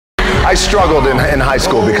I struggled in high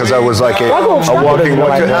school because I was like a walking.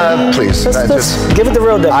 Please, just give it the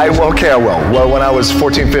real definition. Okay, I will. Well, when I was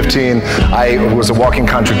 14, 15, I was a walking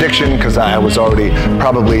contradiction because I was already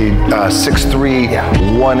probably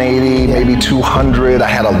 6'3", 180, maybe 200. I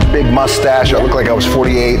had a big mustache. I looked like I was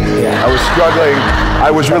 48. I was struggling.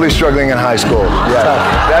 I was really struggling in high school. Yeah,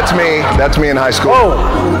 that's me. That's me in high school.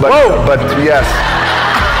 But yes.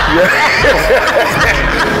 Yeah.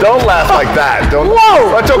 Don't laugh like that. Don't.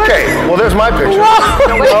 Whoa! That's okay. Well, there's my picture.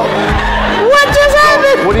 Whoa. What just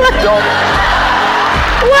happened? What do you don't?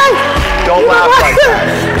 What? Don't laugh like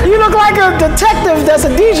that. You look like a detective that's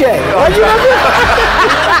a DJ. I'm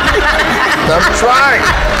trying.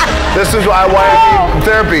 This is why I need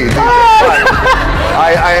therapy.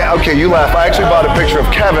 Okay, you laugh. I actually bought a picture of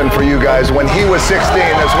Kevin for you guys when he was 16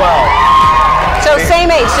 as well. So same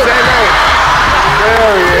age. Same age.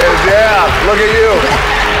 There he is, yeah. Look at you.